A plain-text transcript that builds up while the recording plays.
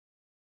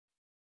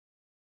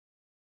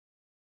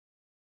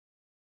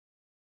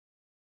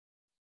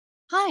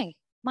Hi,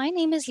 my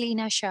name is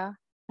Leena Shah,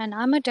 and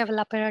I'm a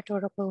developer at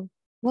Oracle,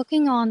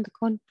 working on the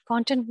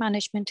content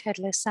management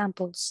headless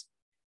samples.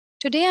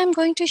 Today, I'm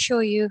going to show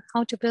you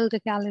how to build a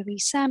gallery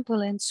sample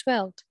in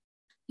Svelte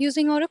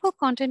using Oracle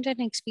Content and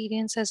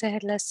Experience as a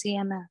headless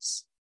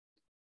CMS.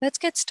 Let's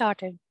get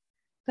started.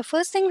 The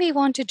first thing we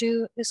want to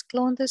do is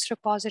clone this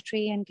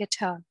repository in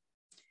GitHub.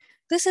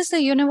 This is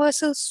the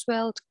universal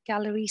Svelte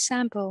gallery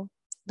sample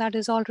that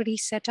is already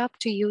set up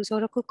to use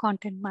Oracle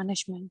Content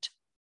Management.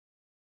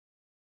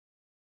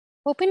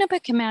 Open up a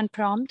command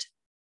prompt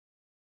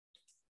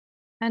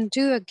and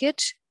do a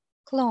git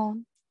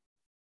clone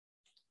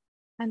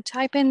and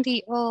type in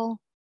the URL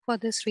for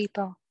this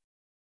repo.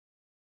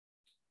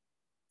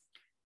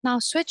 Now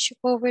switch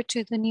over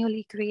to the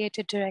newly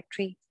created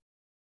directory.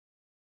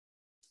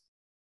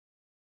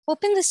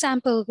 Open the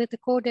sample with the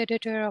code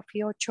editor of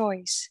your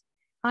choice.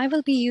 I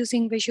will be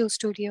using Visual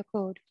Studio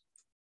Code.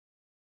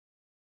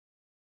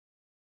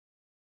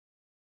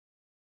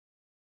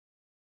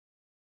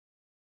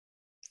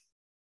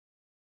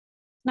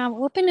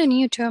 Now open a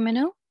new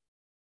terminal.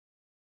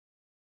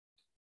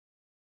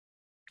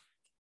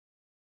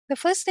 The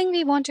first thing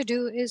we want to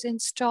do is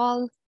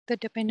install the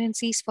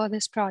dependencies for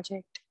this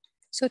project.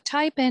 So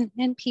type in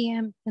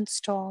npm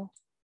install.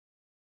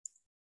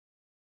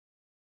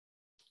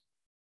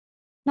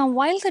 Now,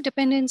 while the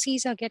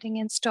dependencies are getting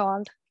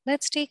installed,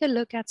 let's take a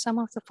look at some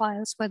of the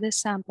files for this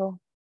sample.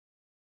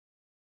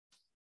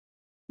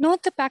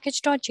 Note the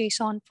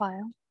package.json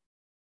file.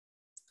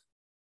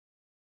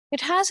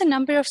 It has a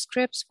number of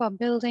scripts for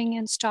building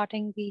and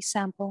starting the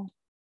sample.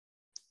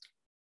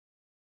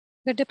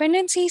 The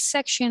dependencies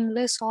section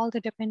lists all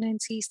the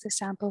dependencies the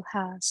sample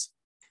has.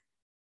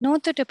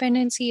 Note the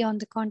dependency on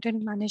the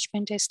content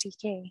management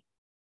SDK.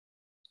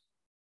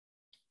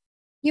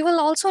 You will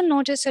also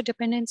notice a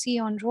dependency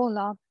on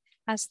rollup,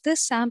 as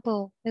this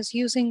sample is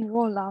using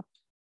rollup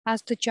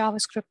as the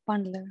JavaScript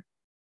bundler.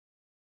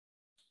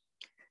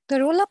 The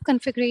rollup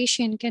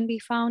configuration can be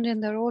found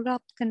in the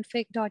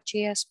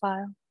rollup.config.js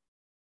file.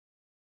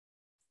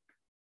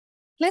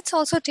 Let's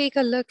also take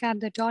a look at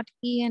the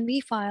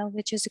 .env file,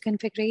 which is a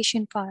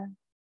configuration file.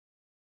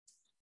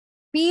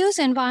 We use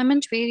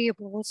environment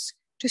variables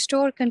to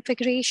store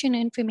configuration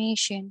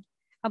information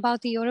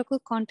about the Oracle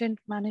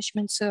Content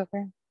Management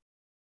Server.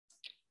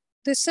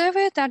 The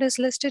server that is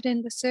listed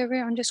in the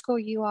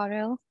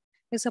server_URL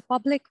is a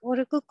public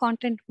Oracle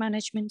Content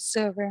Management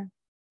Server.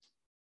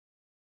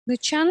 The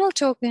channel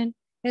token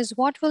is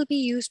what will be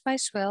used by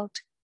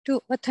Svelte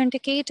to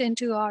authenticate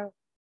into our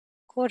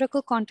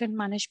Oracle Content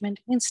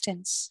Management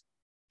instance.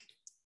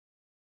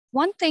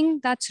 One thing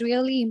that's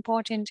really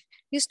important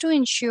is to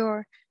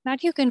ensure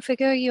that you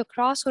configure your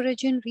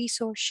cross-origin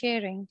resource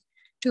sharing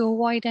to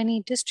avoid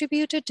any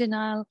distributed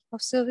denial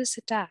of service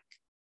attack.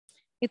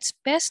 It's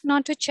best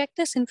not to check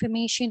this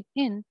information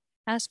in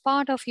as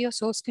part of your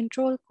source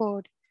control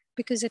code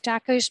because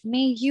attackers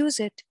may use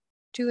it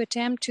to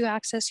attempt to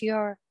access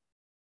your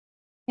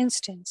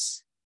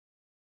instance.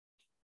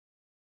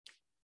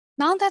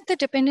 Now that the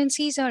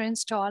dependencies are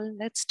installed,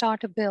 let's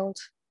start a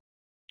build.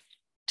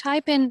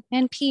 Type in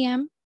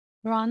npm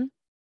run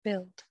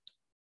build.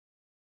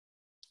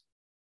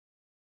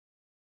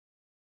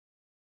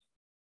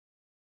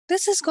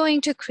 This is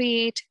going to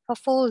create a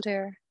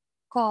folder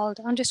called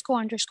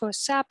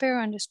 __sapper__,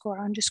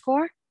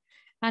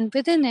 and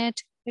within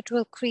it, it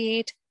will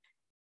create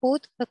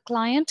both a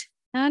client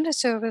and a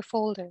server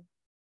folder.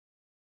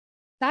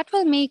 That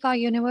will make our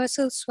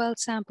universal Svelte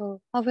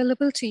sample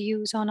available to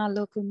use on our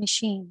local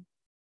machine.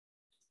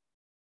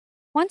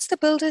 Once the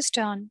build is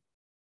done,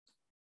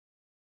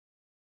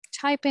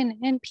 type in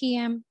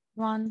npm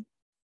run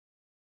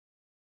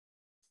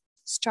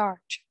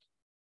start.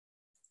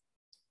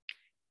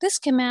 This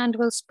command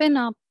will spin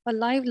up a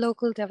live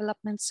local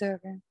development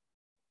server.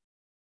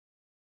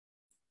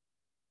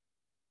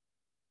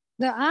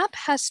 The app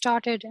has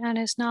started and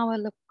is now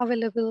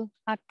available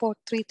at port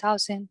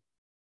 3000.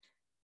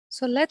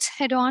 So let's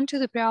head on to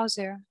the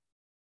browser.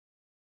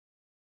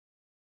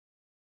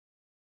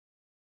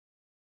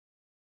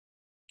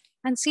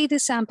 And see the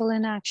sample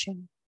in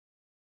action.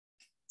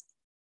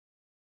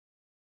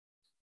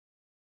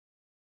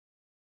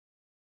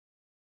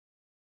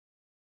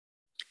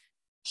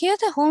 Here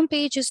the home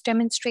page is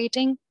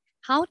demonstrating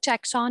how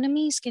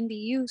taxonomies can be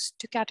used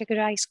to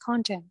categorize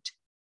content.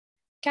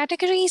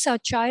 Categories are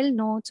child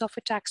nodes of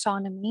a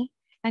taxonomy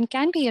and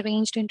can be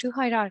arranged into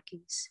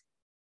hierarchies.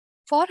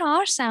 For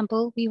our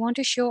sample, we want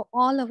to show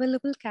all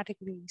available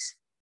categories.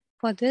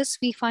 For this,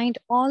 we find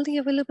all the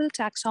available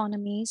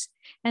taxonomies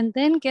and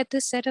then get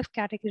the set of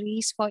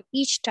categories for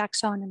each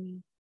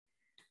taxonomy.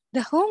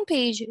 The home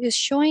page is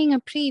showing a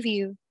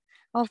preview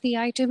of the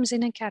items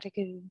in a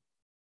category.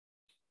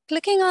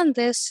 Clicking on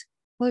this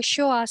will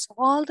show us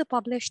all the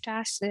published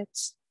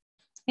assets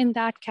in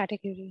that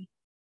category.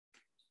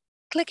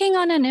 Clicking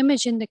on an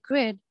image in the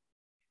grid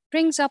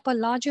brings up a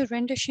larger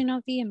rendition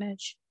of the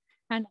image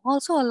and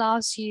also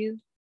allows you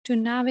to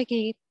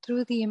navigate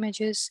through the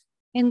images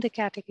in the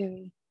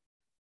category.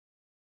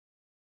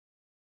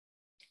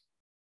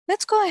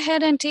 Let's go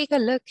ahead and take a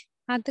look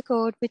at the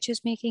code which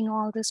is making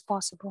all this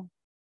possible.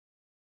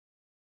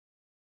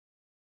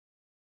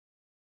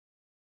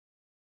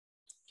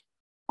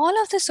 All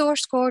of the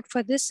source code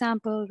for this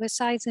sample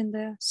resides in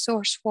the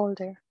source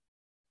folder.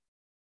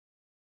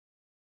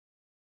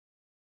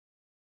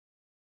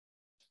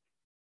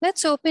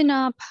 Let's open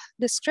up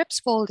the scripts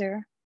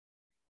folder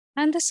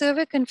and the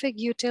server config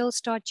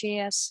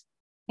utils.js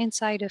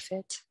inside of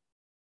it.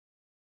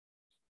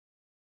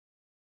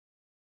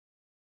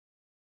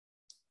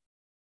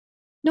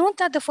 Note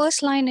that the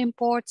first line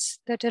imports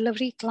the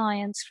delivery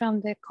clients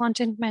from the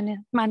content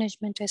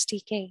management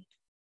SDK.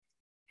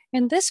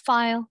 In this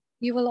file,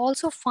 you will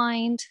also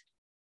find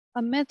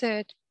a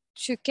method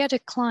to get a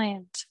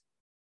client.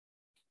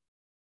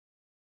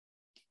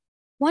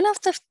 One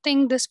of the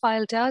things this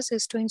file does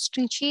is to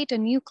instantiate a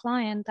new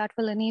client that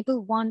will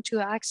enable one to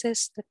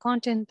access the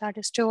content that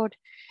is stored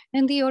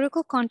in the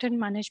Oracle Content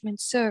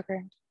Management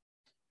Server.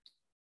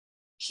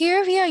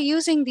 Here we are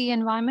using the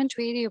environment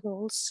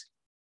variables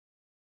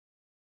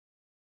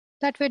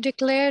that were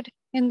declared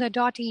in the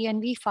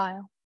 .env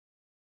file.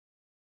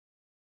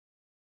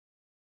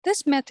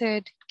 This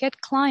method,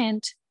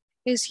 getClient,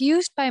 is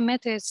used by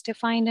methods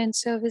defined in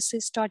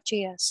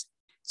services.js.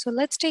 So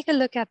let's take a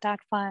look at that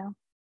file.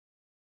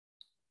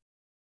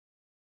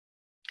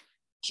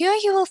 Here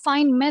you will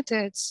find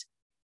methods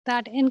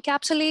that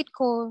encapsulate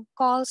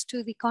calls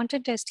to the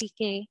content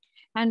SDK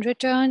and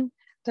return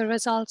the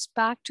results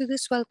back to the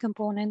Svelte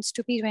components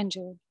to be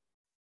rendered.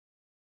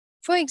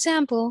 For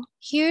example,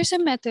 here's a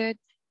method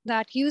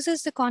that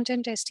uses the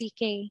content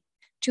SDK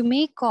to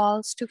make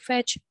calls to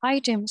fetch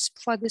items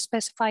for the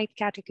specified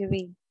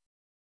category.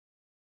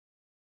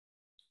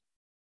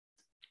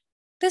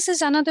 This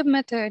is another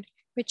method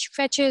which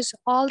fetches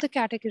all the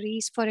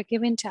categories for a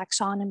given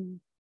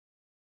taxonomy.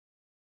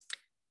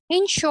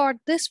 In short,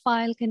 this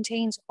file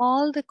contains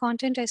all the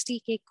content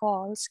SDK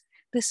calls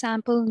the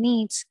sample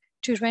needs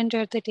to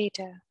render the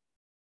data.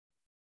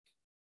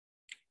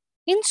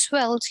 In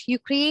Svelte, you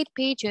create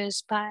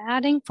pages by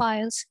adding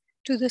files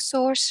to the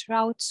source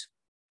routes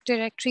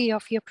directory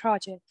of your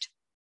project.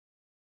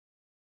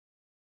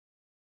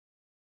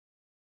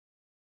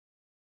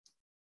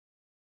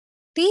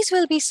 These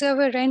will be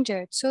server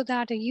rendered so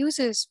that a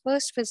user's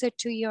first visit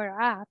to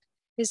your app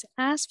is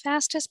as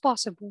fast as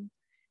possible,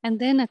 and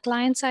then a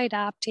client-side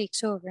app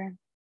takes over.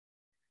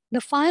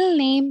 The file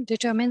name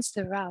determines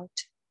the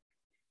route.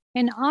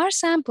 In our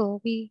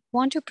sample, we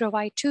want to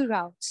provide two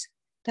routes: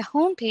 the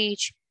home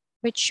page,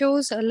 which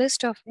shows a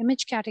list of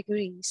image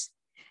categories,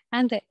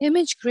 and the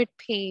image grid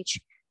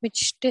page,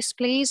 which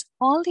displays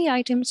all the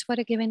items for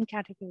a given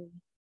category.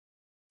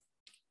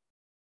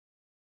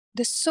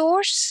 The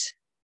source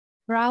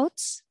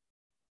routes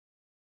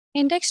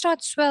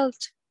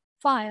index.svelte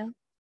file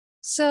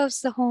serves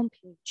the home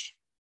page,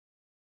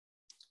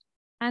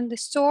 and the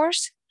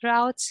source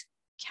routes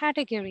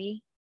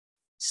category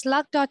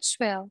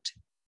slug.svelte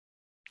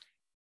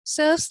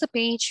serves the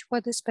page for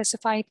the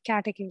specified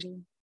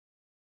category.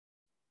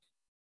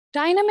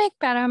 Dynamic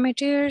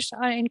parameters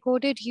are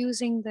encoded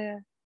using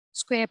the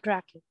square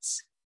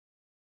brackets.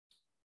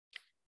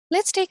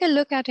 Let's take a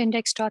look at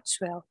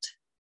index.svelte.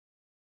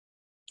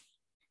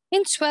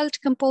 In Svelte,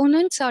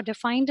 components are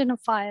defined in a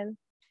file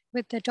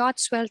with the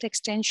 .svelte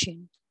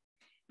extension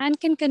and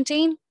can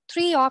contain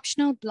three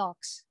optional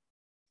blocks: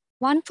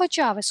 one for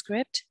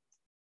JavaScript,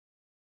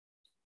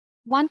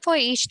 one for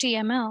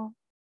HTML,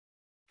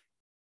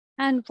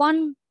 and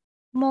one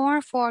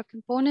more for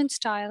component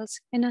styles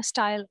in a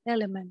style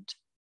element.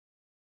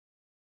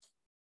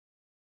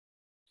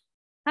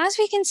 As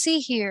we can see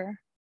here,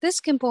 this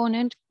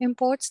component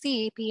imports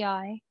the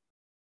API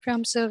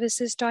from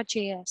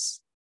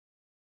services.js.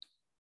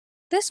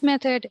 This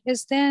method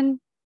is then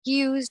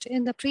used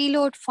in the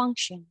preload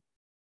function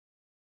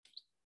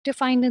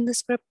defined in the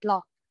script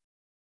block.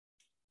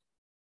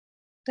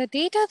 The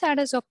data that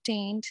is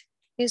obtained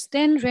is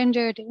then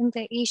rendered in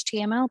the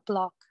HTML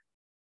block.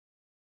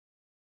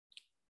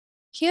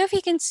 Here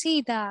we can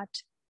see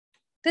that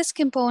this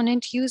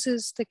component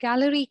uses the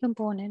gallery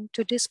component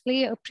to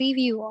display a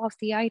preview of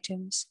the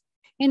items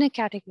in a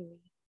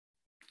category.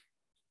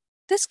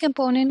 This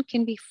component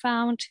can be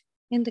found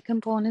in the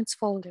components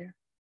folder.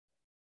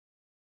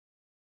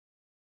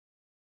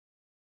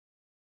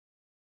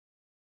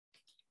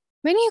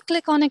 When you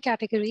click on a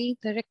category,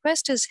 the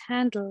request is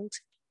handled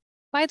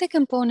by the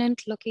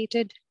component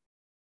located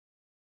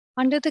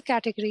under the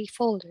category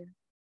folder.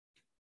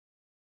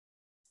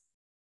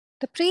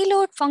 The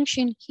preload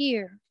function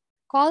here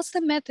calls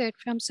the method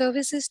from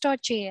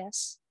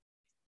services.js,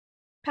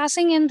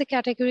 passing in the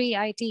category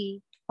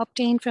ID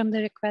obtained from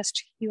the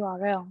request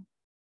URL.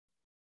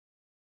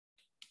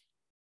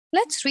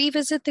 Let's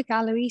revisit the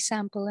gallery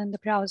sample in the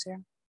browser.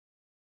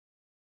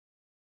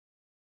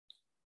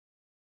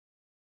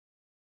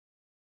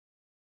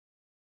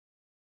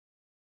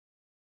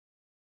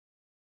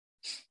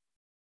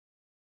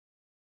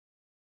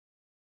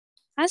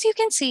 As you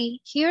can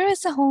see, here is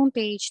the home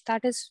page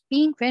that is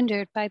being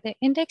rendered by the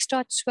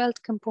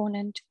index.svelte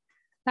component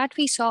that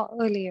we saw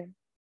earlier.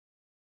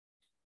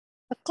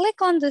 A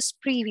click on this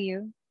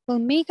preview will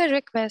make a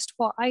request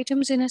for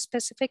items in a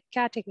specific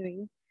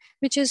category,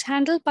 which is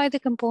handled by the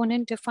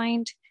component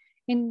defined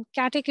in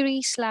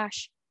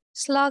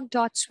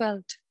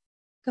category/slug.svelte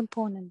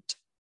component.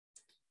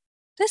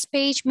 This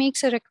page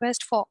makes a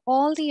request for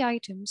all the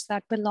items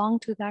that belong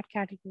to that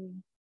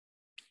category.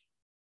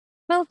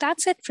 Well,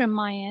 that's it from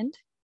my end.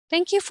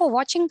 Thank you for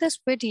watching this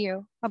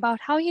video about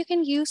how you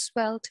can use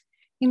Svelte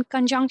in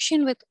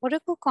conjunction with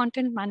Oracle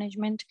Content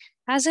Management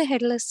as a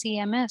headless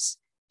CMS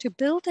to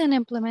build and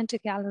implement a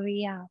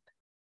gallery app.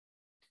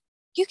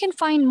 You can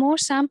find more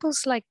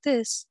samples like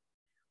this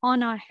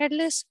on our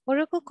headless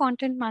Oracle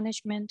Content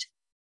Management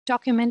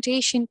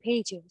documentation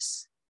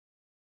pages.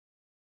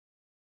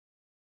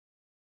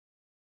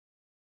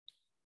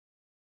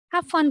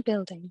 Have fun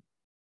building.